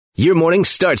Your morning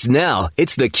starts now.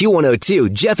 It's the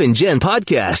Q102 Jeff and Jen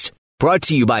podcast. Brought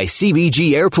to you by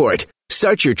CBG Airport.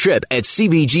 Start your trip at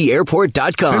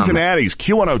CBGAirport.com. Cincinnati's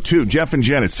Q102, Jeff and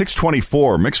Jen at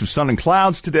 624. Mix of sun and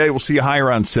clouds today. We'll see a high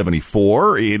around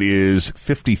 74. It is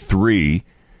 53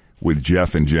 with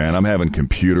Jeff and Jen. I'm having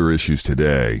computer issues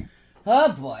today.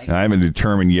 Oh, boy. I haven't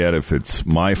determined yet if it's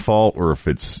my fault or if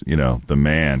it's, the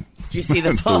man. Did you see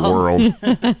the full the world?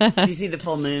 Did you see the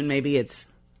full moon? Maybe it's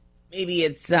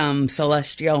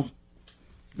celestial.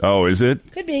 Oh, is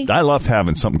it? Could be. I love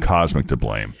having something cosmic to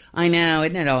blame. I know.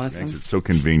 Isn't it awesome? Thanks, it's so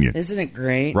convenient. Isn't it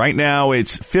great? Right now,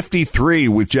 it's 53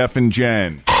 with Jeff and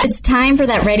Jen. It's time for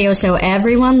that radio show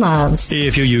everyone loves.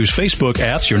 If you use Facebook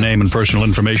apps, your name and personal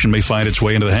information may find its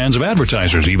way into the hands of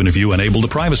advertisers, even if you enable the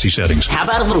privacy settings. How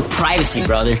about a little privacy,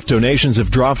 brother? Donations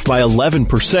have dropped by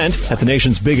 11% at the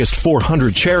nation's biggest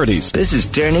 400 charities. This is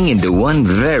turning into one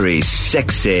very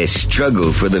sexy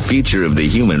struggle for the future of the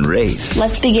human race.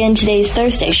 Let's begin today's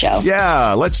Thursday show.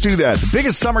 Yeah, let's do that. The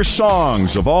biggest summer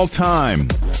songs of all time.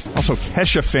 Also,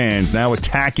 Kesha fans now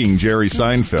attacking Jerry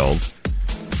Seinfeld.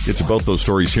 Get to both those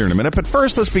stories here in a minute. But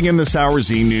first, let's begin this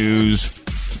hour's E-News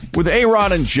with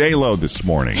A-Rod and J-Lo this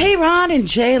morning. A-Rod and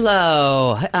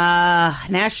J-Lo.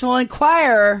 National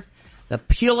Enquirer, the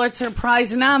Pulitzer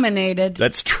Prize nominated.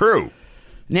 That's true.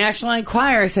 National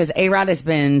Enquirer says A-Rod has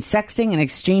been sexting and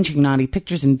exchanging naughty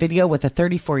pictures and video with a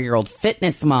 34-year-old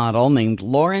fitness model named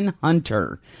Lauren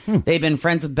Hunter. They've been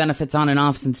friends with benefits on and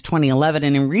off since 2011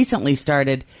 and recently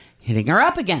started hitting her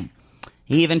up again.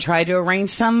 He even tried to arrange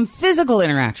some physical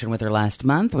interaction with her last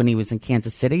month when he was in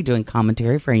Kansas City doing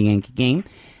commentary for a Yankee game.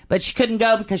 But she couldn't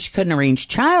go because she couldn't arrange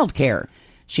childcare.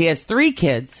 She has 3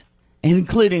 kids,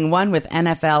 including one with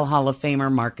NFL Hall of Famer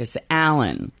Marcus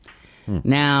Allen.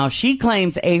 Now, she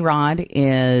claims A-Rod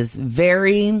is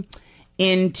very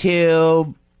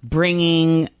into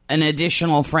bringing an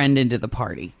additional friend into the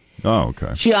party. Oh,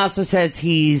 okay. She also says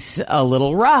he's a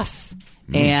little rough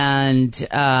and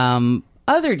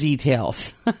other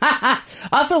details.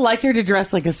 Also likes her to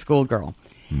dress like a schoolgirl.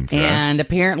 Okay. And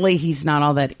apparently he's not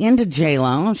all that into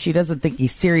J-Lo. She doesn't think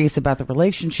he's serious about the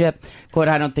relationship. Quote,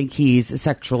 I don't think he's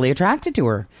sexually attracted to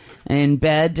her. In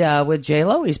bed with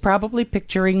J-Lo, he's probably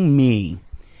picturing me.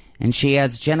 And she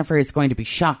adds, Jennifer is going to be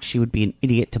shocked. She would be an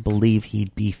idiot to believe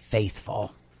he'd be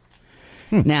faithful.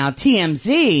 Now,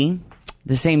 TMZ,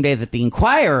 the same day that the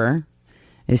Enquirer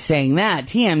is saying that,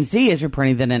 TMZ is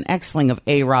reporting that an ex-fling of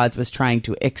A-Rod's was trying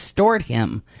to extort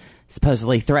him.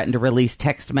 Supposedly threatened to release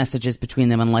text messages between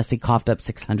them unless he coughed up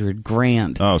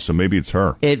 $600,000. Oh, so maybe it's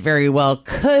her. It very well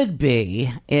could be.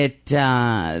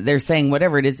 They're saying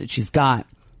whatever it is that she's got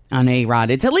on A-Rod,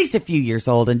 it's at least a few years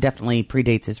old and definitely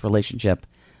predates his relationship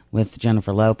with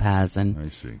Jennifer Lopez. And I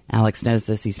see. Alex knows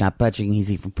this. He's not budging.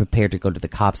 He's even prepared to go to the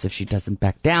cops if she doesn't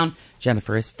back down.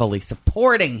 Jennifer is fully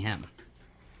supporting him.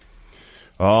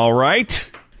 All right.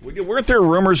 Weren't there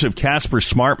rumors of Casper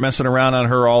Smart messing around on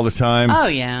her all the time? Oh,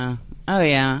 yeah.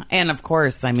 And, of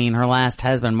course, I mean, her last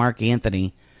husband, Mark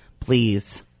Anthony,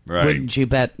 please. Right. Wouldn't you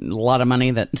bet a lot of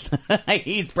money that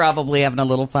he's probably having a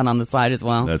little fun on the side as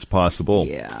well? That's possible.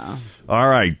 Yeah. All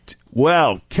right.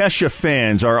 Well, Kesha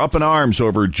fans are up in arms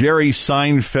over Jerry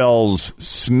Seinfeld's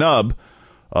snub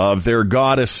of their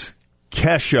goddess,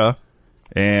 Kesha.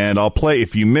 And I'll play,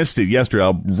 if you missed it yesterday,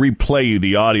 I'll replay you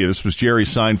the audio. This was Jerry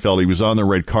Seinfeld. He was on the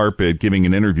red carpet giving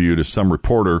an interview to some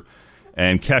reporter,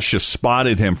 and Kesha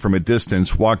spotted him from a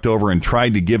distance, walked over and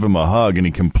tried to give him a hug, and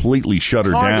he completely shut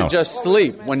her down. It's hard to just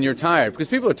sleep when you're tired, because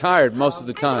people are tired most of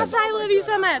the time. Gosh, I love you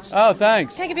so much. Oh,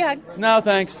 thanks. Can I give you a hug? No,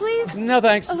 thanks. Please? No,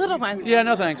 thanks. A little one. Yeah,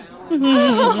 no, thanks.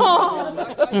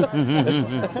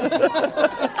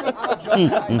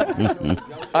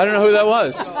 I don't know who that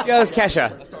was. Yeah, that's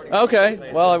Kesha.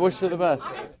 Okay, well, I wish her the best.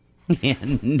 Yeah,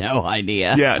 no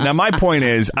idea. Yeah, now my point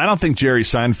is, I don't think Jerry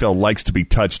Seinfeld likes to be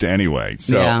touched anyway.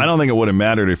 So Yeah. I don't think it would have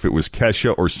mattered if it was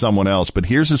Kesha or someone else. But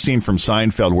here's a scene from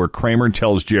Seinfeld where Kramer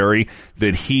tells Jerry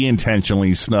that he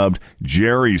intentionally snubbed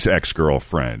Jerry's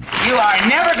ex-girlfriend. You are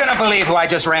never going to believe who I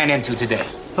just ran into today.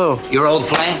 Who? Your old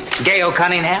flame, Gail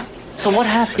Cunningham. So what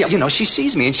happened? Yeah, she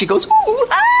sees me and she goes, ooh,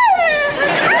 ah!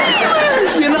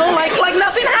 like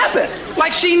nothing happened.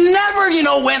 Like she never,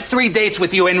 went 3 dates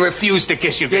with you and refused to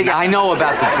kiss you. Yeah, I know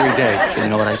about the 3 dates. So you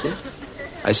know what I did?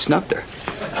 I snubbed her.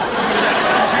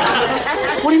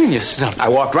 What do you mean you snubbed her? I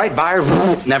walked right by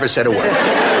her, never said a word.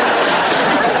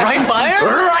 Right by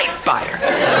her? Right by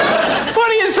her. What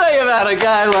do you say about a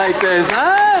guy like this,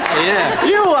 huh? Yeah.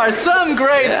 You are some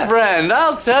great friend.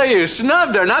 I'll tell you,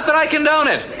 snubbed her. Not that I condone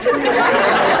it.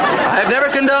 I've never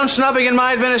condoned snubbing in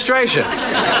my administration.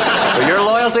 But your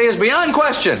loyalty is beyond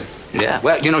question. Yeah.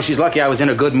 Well, she's lucky I was in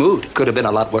a good mood. Could have been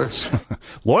a lot worse.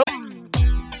 Loyal?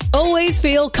 always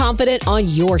feel confident on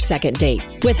your second date.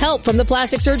 With help from the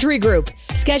Plastic Surgery Group.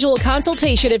 Schedule a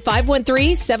consultation at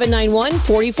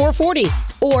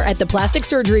 513-791-4440 or at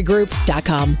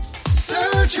theplasticsurgerygroup.com.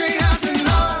 Surgery has an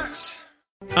art.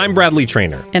 I'm Bradley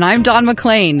Trainer. And I'm Don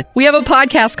McClain. We have a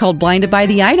podcast called Blinded by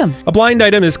the Item. A blind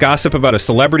item is gossip about a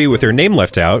celebrity with their name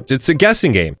left out. It's a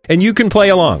guessing game, and you can play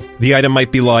along. The item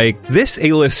might be like, this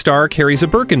A-list star carries a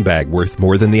Birkin bag worth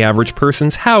more than the average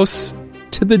person's house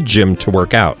to the gym to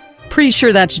work out. Pretty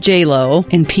sure that's J-Lo.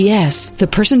 And P.S. the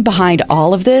person behind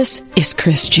all of this is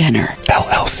Kris Jenner,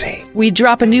 LLC. We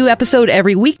drop a new episode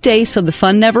every weekday so the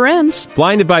fun never ends.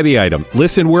 Blinded by the Item.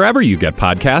 Listen wherever you get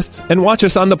podcasts and watch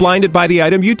us on the Blinded by the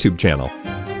Item YouTube channel.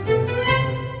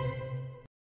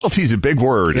 He's a big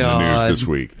word in the news this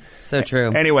week. So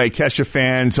true. Anyway, Kesha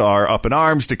fans are up in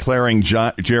arms declaring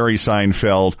Jerry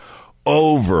Seinfeld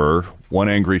over. One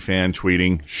angry fan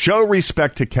tweeting, "Show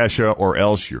respect to Kesha or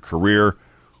else your career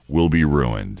will be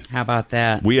ruined." How about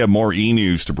that? We have more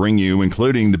E-News to bring you,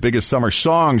 including the biggest summer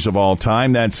songs of all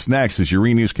time. That's next as your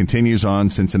E-News continues on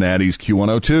Cincinnati's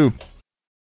Q102.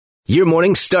 Your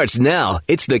morning starts now.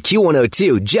 It's the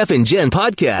Q102 Jeff and Jen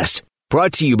podcast.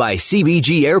 Brought to you by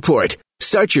CBG Airport.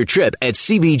 Start your trip at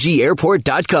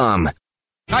CBGAirport.com.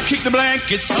 I kick the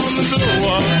blankets on the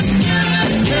floor.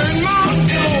 Turn my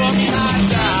pillow upside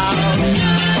down.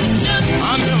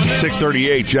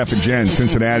 638, Jeff and Jen,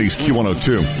 Cincinnati's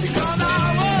Q102.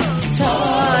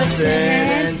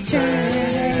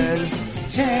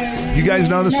 You guys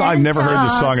know this song? I've never heard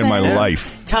this song in my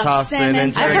life. Tossing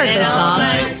and turning. I've heard this song.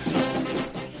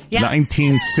 Yeah.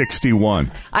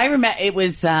 1961. I remember it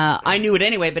was, I knew it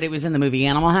anyway, but it was in the movie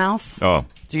Animal House. Oh.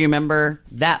 Do you remember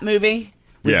that movie?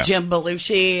 With Yeah. Jim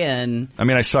Belushi and... I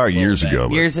mean, I saw it years ago.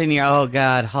 But... Years and years. Oh,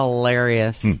 God.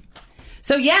 Hilarious.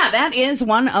 So, yeah, that is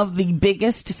one of the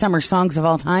biggest summer songs of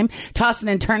all time. Tossin'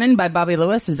 and Turnin' by Bobby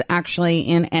Lewis is actually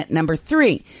in at number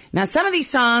 3. Now, some of these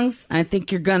songs I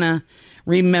think you're going to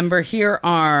remember here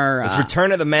are... Is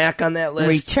Return of the Mac on that list?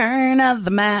 Return of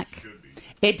the Mac.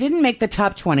 It didn't make the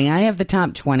top 20. I have the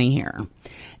top 20 here.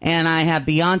 And I have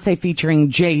Beyonce featuring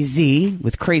Jay-Z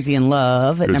with Crazy in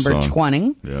Love at Good number song.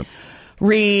 20. Yep.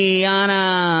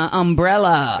 Rihanna,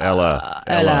 Umbrella. Ella.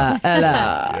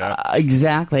 Yep.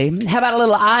 Exactly. How about a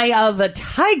little Eye of the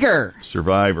Tiger?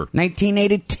 Survivor.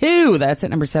 1982. That's at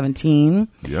number 17.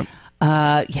 Yep.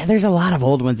 Yeah, there's a lot of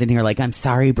old ones in here, like I'm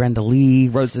Sorry, Brenda Lee,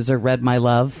 Roses Are Red, My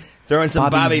Love. Throwing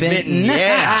some Bobby Vinton.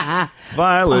 Yeah.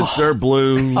 Violets are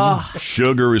blue.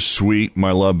 Sugar is sweet.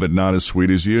 My love, but not as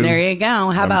sweet as you. There you go.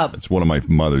 How about It's one of my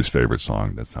mother's favorite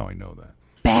songs. That's how I know that.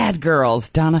 Bad Girls,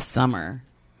 Donna Summer.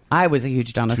 I was a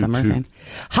huge Donna Summer fan.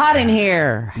 Hot in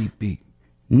Here. Beep, beep.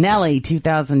 Nelly,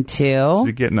 2002. Is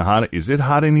it getting hot? Is it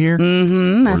hot in here?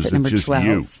 Mm-hmm. Or That's is at it number just 12.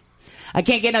 you? I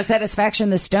Can't Get No Satisfaction,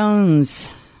 The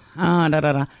Stones.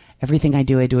 Everything I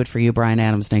Do it for You, Bryan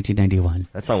Adams, 1991.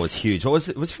 That song was huge. What was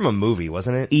it? It was from a movie,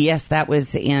 wasn't it? Yes, that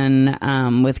was in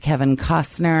with Kevin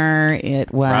Costner.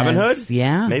 It was Robin Hood?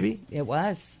 Yeah, Maybe? it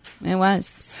was.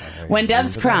 When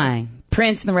Doves Cry.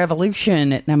 Prince and the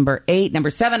Revolution at number 8. Number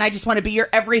 7, I Just Want to Be Your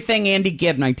Everything, Andy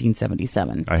Gibb,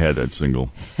 1977. I had that single.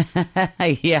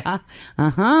 Yeah.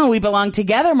 We Belong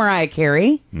Together, Mariah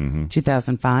Carey,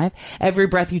 2005. Every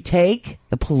Breath You Take,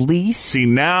 The Police. See,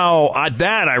 now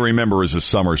that I remember as a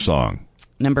summer song.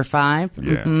 Number 5.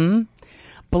 Yeah.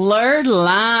 Blurred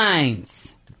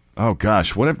Lines. Oh,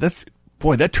 gosh. What if that's...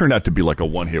 Boy, that turned out to be like a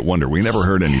one-hit wonder. We never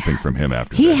heard anything from him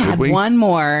after He that, had did we? one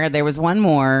more. There was one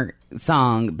more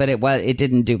song, but it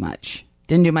didn't do much.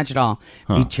 Didn't do much at all.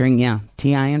 Featuring,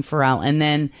 T.I. and Pharrell. And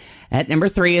then at number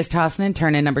 3 is Tossin' and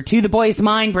Turnin'. Number 2, The Boy's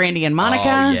Mine, Brandy and Monica.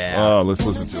 Oh, yeah. Oh, let's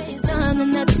listen to it.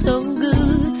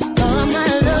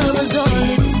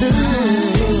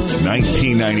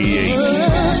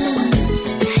 1998.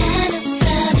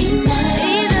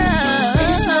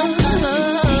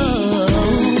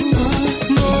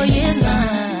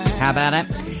 How about it?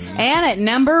 And at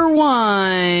number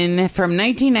 1 from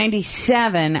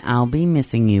 1997, I'll Be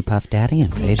Missing You, Puff Daddy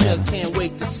and Faith Evans. Can't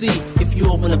wait to see if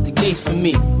you open up the gates for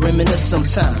me. Reminisce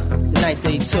sometime. The night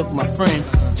they took my friend.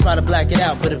 Try to black it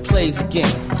out, but it plays again.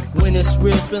 When it's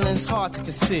real, feelings hard to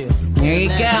conceal. There you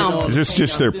go. Is this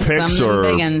just their picks, Some or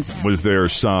big uns. was there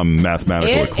some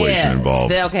mathematical equation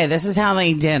involved? Okay, this is how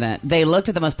they did it. They looked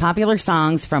at the most popular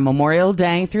songs from Memorial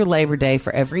Day through Labor Day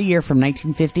for every year from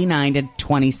 1959 to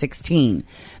 2016.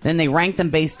 Then they ranked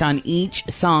them based on each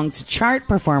song's chart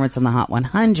performance on the Hot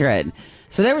 100.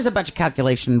 So there was a bunch of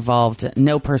calculation involved,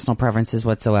 no personal preferences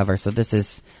whatsoever. So this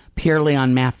is purely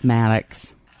on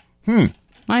mathematics.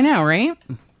 I know, right?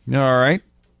 All right.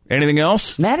 Anything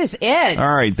else? That is it.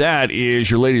 All right, that is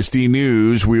your latest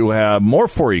D-News. We will have more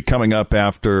for you coming up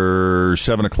after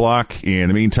 7 o'clock. In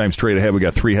the meantime, straight ahead, we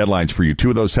got 3 headlines for you. 2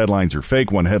 of those headlines are fake.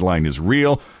 1 headline is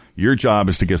real. Your job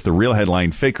is to guess the real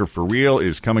headline. Fake or for real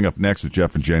is coming up next with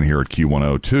Jeff and Jen here at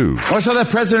Q102. I saw that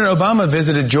President Obama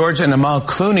visited George and Amal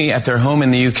Clooney at their home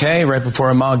in the UK right before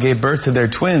Amal gave birth to their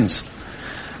twins.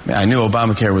 I knew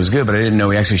Obamacare was good, but I didn't know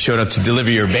he actually showed up to deliver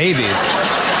your baby.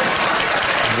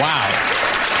 Wow.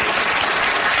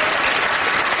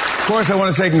 Of course, I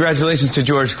want to say congratulations to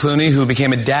George Clooney, who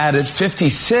became a dad at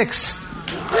 56.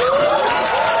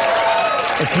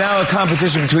 It's now a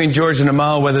competition between George and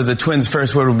Amal whether the twins'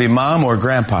 first word will be mom or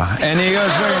grandpa. And he goes,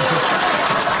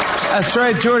 that's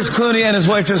right, George Clooney and his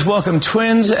wife just welcomed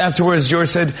twins. Afterwards, George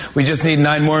said, we just need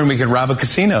 9 more and we could rob a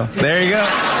casino. There you go.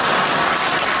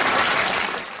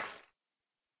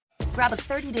 Grab a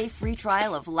 30-day free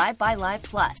trial of Live by Live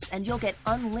Plus, and you'll get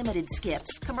unlimited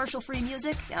skips, commercial-free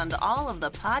music, and all of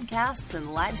the podcasts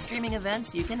and live streaming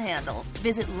events you can handle.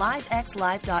 Visit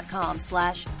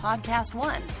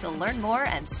livexlive.com/podcast1 to learn more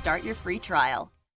and start your free trial.